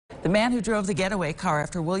The man who drove the getaway car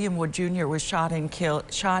after William Wood Jr. was shot and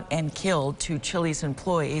killed two Chili's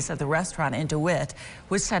employees at the restaurant in DeWitt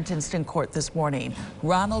was sentenced in court this morning.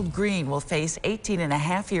 Ronald Green will face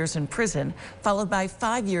 18.5 years in prison, followed by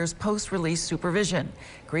 5 years post-release supervision.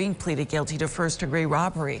 Green pleaded guilty to first-degree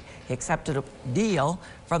robbery. He accepted a deal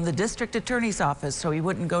from the district attorney's office so he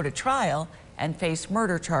wouldn't go to trial and face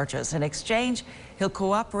murder charges. In exchange, he'll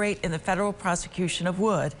cooperate in the federal prosecution of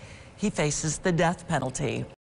Wood. He faces the death penalty.